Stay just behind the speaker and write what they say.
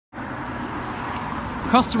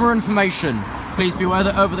Customer information. Please be aware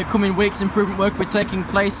that over the coming weeks improvement work will be taking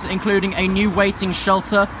place, including a new waiting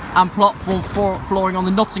shelter and platform flooring on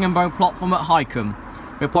the Nottingham Road platform at Hykeham.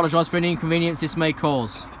 We apologise for any inconvenience this may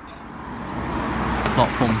cause.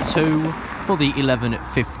 Platform 2 for the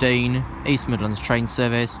 11:15 East Midlands train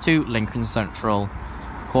service to Lincoln Central.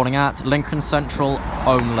 Calling at Lincoln Central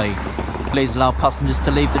only. Please allow passengers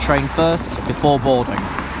to leave the train first before boarding.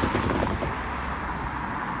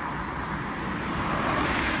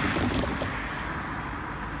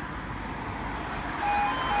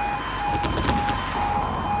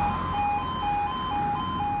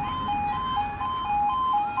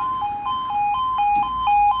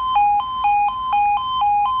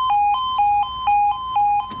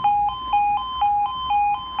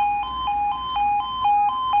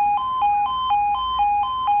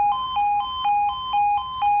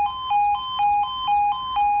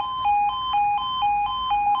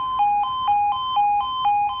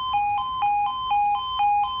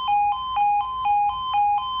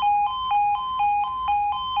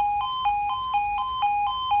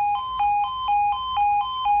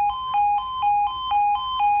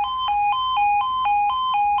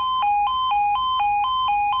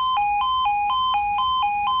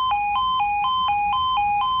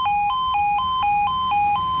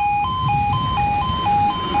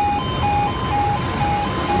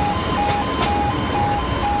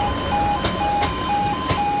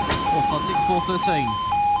 Thirteen.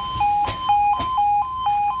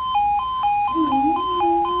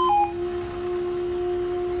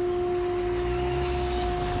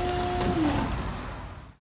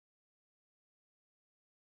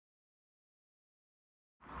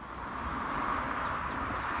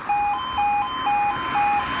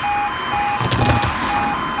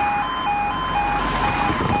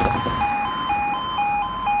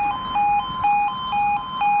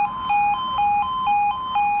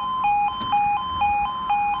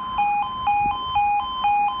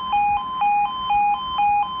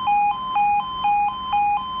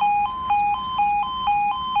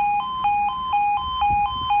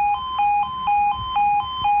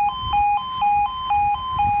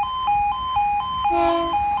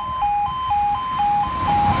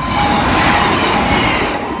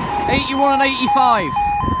 And 85.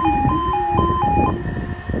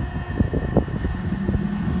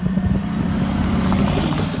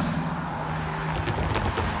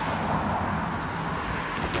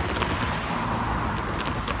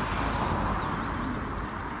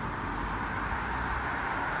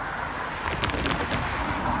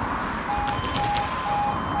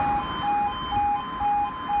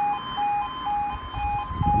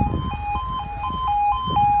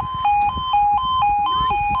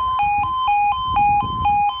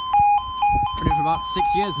 About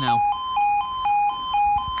 6 years now,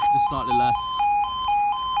 just slightly less.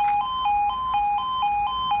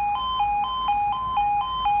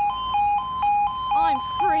 I'm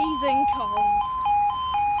freezing cold.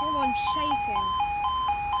 That's why I'm shaking.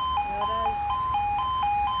 There it is.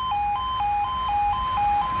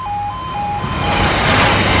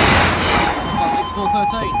 About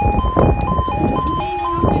 6413.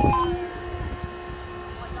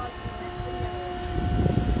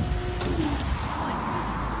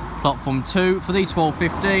 Platform 2 for the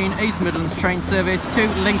 12:15 East Midlands train service to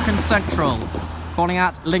Lincoln Central. Calling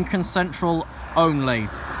at Lincoln Central only.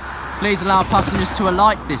 Please allow passengers to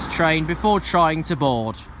alight this train before trying to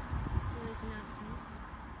board.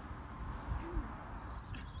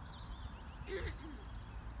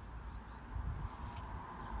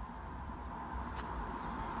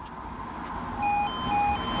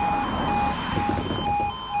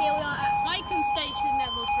 Here we are at Hykeham Station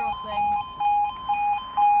level crossing.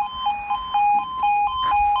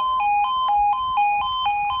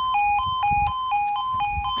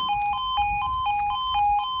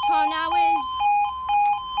 Time now is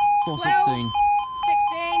 4:16.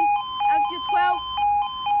 16. Absolute 12.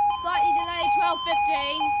 Slightly delayed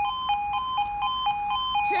 12:15.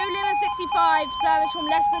 2:65 service from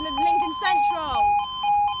Leicester to Lincoln Central.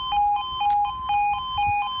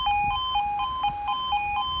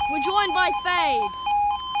 We're joined by Fade.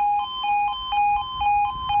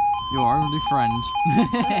 Your only friend.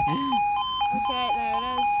 Okay, there it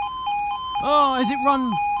is. Oh, is it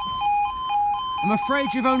run? I'm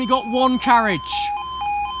afraid you've only got one carriage.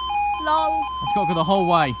 Lol. It's got to go the whole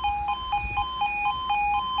way.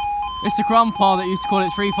 It's the grandpa that used to call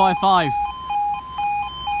it 355.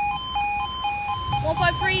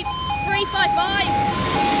 153 355.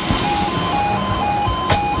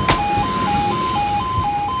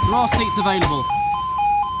 There are seats available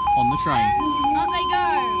on the train. And up they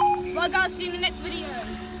go. Well, guys, see you in the next video.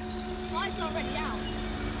 Lights are already out.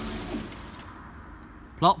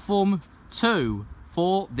 Platform 2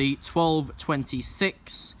 for the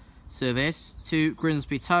 12:26 service to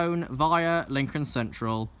Grimsby Town via Lincoln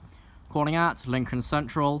Central. Calling at Lincoln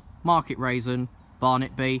Central, Market Raisin,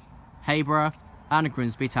 Barnetby, Hayborough and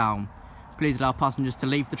Grimsby Town. Please allow passengers to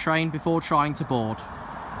leave the train before trying to board.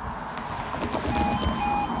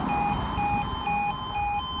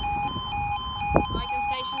 Hykeham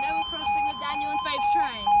Station, level crossing of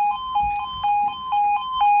DanielGNTrains.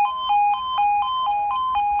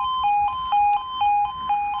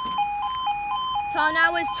 Time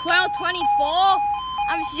now is 12:24,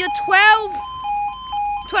 and this is your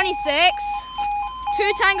 12:26,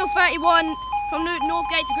 2 Tango 31 from Luton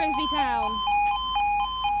Northgate to Grimsby Town.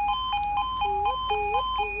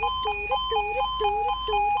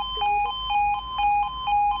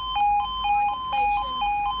 Hykeham Station,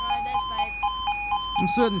 right, there's babe. I'm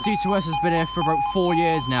certain the T2S has been here for about 4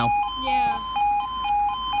 years now. Yeah.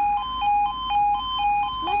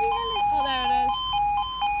 Bloody hell. Oh, there it is.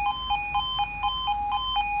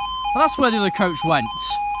 Well, that's where the other coach went.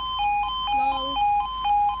 Lol.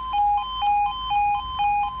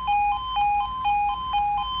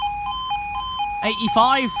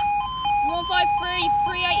 $85. 153,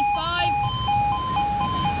 385.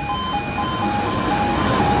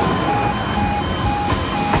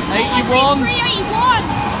 $81. 381.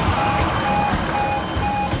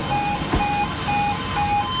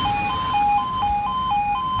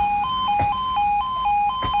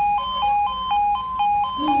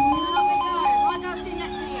 Right now, see you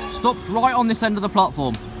next video. Stopped right on this end of the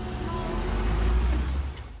platform.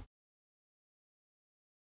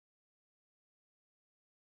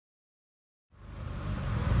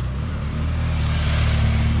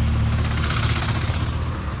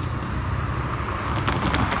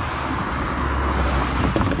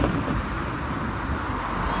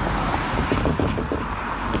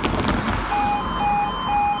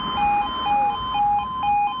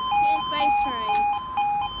 Here's Faith Trains.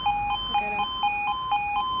 Look at 'em.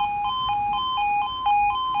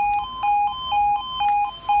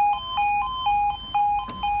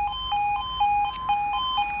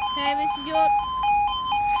 Okay, this is your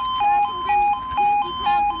from Grimsby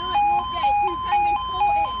Town to Newark Northgate, 2 Tango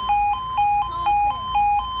 40. Passing.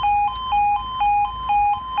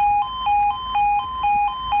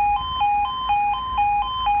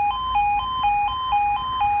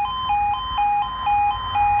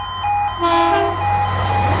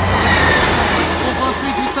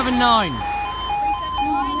 $45379.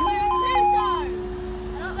 379, Luton 2 Zone.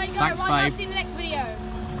 And up they go. Thanks, Right now, babe. see you in the next video. There we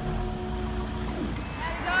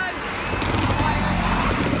go.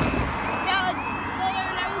 Now,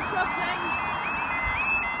 Doddington level crossing.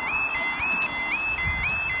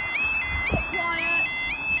 Get quiet.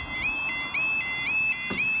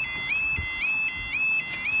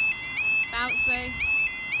 Bouncy.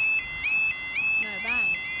 No bang.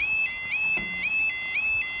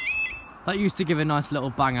 That used to give a nice little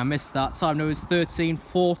bang. I missed that. Time now is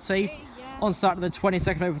 13:40. Yeah. On Saturday the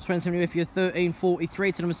 22nd over 27 if you're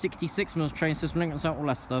 13:43 to number 66 Mills train system Lincoln Central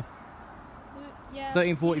Leicester. Yeah.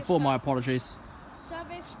 13:44, my apologies. Service.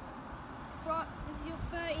 This is your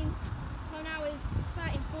 13. Time now is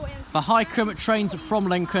 13:40. For Hykeham trains from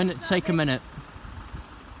Lincoln, take a minute.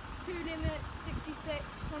 2 limit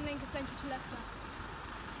 66 from Lincoln Central to Leicester.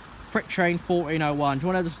 Frick train 1401. Do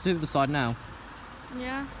you want to do the other side now?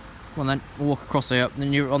 Yeah. Well then, we'll walk across here, and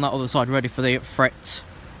then you're on that other side ready for the freight.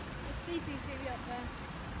 The CCTV up there.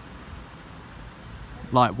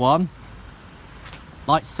 Light 1.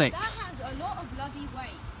 Light That 6. has a lot of bloody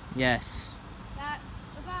weights. Yes. That's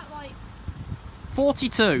about like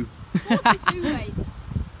 42. 42 weights.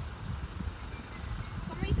 For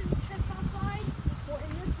some reason, trespass sign is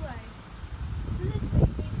pointing this way. To this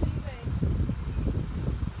CCTV.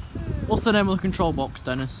 What's the name of the control box,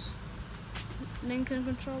 Dennis? Lincoln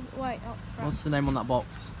Control. Wait, oh crap. What's the name on that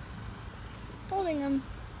box? Doddingham.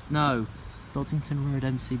 No. Doddington Road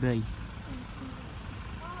MCB. Oh, there's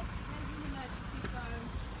an emergency phone.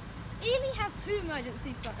 Ely has 2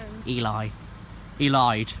 emergency phones. Eli. He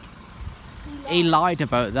lied. He lied. lied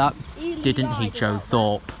about that, Ely didn't he, lied Joe about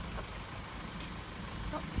Thorpe? that.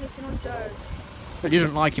 Stop picking on Joe. But you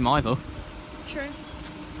didn't like him either. True.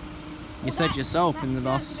 You said yourself in the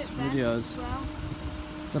last videos.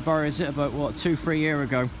 The Burrows hit about, what, 2-3 years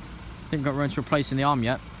ago. Didn't got round to replacing the arm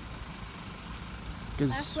yet.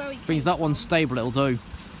 Because means that one's stable, it'll do.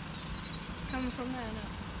 It's coming from there, no?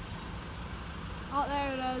 Oh,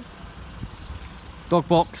 there it is. Dog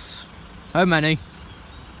box. How many?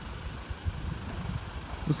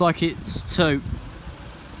 Looks like it's 2.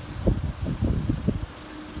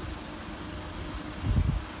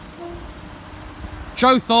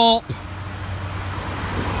 Joe Thorpe.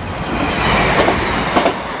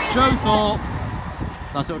 Joe Thorpe.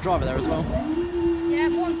 Nice little driver there as well. Yeah,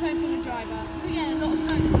 one tone from the driver. We're getting a lot of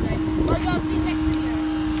tones today. Well, I'll see you next video.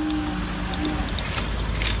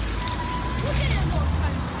 We're getting a lot of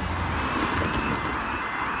tones today.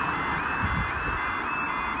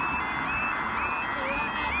 So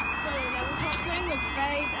we're at the level crossing with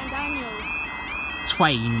Babe and Daniel.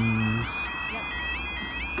 Twains Yep.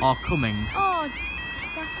 are coming. Oh,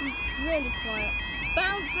 that's really quiet.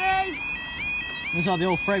 Bouncy! These are the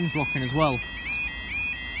old frames rocking as well.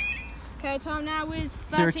 Okay, time now is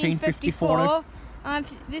 13:54.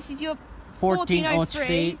 13:54. This is your 14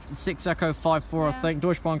 1403. HD, 6 Echo 54, Yeah. I think.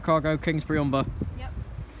 Deutsche Bahn Cargo, Kingsbury Umber. Yep.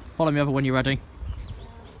 Follow me over when you're ready.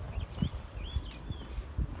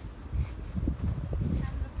 Having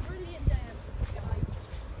a brilliant day over this guy.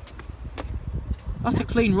 That's a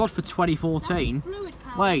clean rod for 2014. That's fluid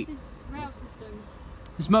power. Wait. This is rail systems.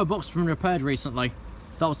 This motorbox has been repaired recently.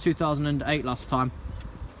 That was 2008 last time.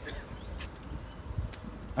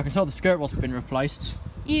 I can tell the skirt rod's been replaced.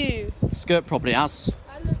 You. The skirt probably has.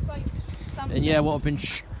 That looks like something. And yeah, what I've been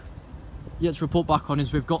yet to report back on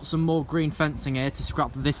is we've got some more green fencing here to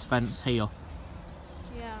scrap this fence here.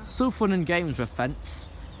 Yeah. Still fun and games with fence.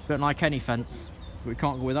 We don't like any fence, but we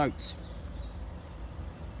can't go without.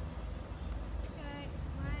 Okay,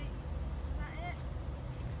 wait.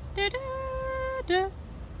 Is that it?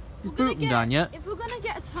 Is Bootham down yet? If we're gonna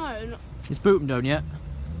get a tone, Is Bootham down yet?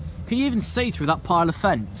 Can you even see through that pile of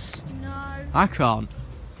fence? no. I can't.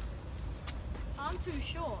 I'm too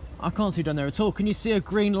short. I can't see down there at all. Can you see a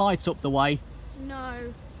green light up the way?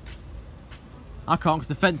 No. I can't because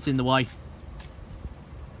the fence is in the way.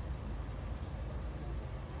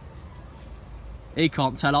 He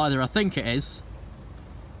can't tell either. I think it is.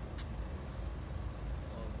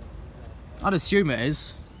 I'd assume it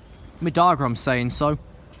is. My diagram's saying so. Okay,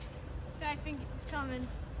 I think it's coming.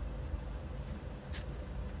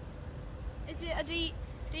 Is it a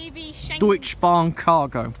DB Schenker? Deutsche Bahn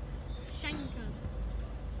Cargo. Schenker.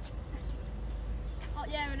 Oh,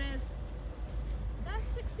 yeah, it is. Is that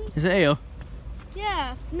 60? Is it here?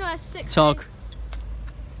 Yeah. No, it's 60. Tug.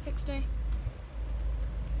 60. Here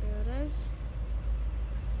it is.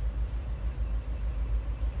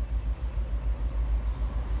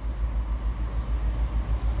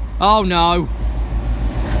 Oh no.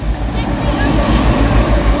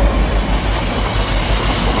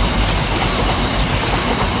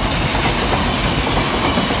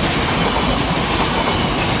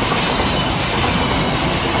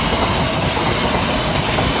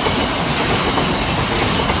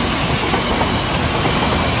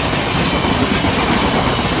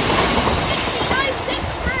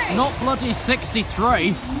 60. Not bloody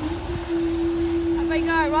 63. There we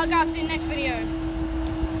go. Right, guys, see you in the next video.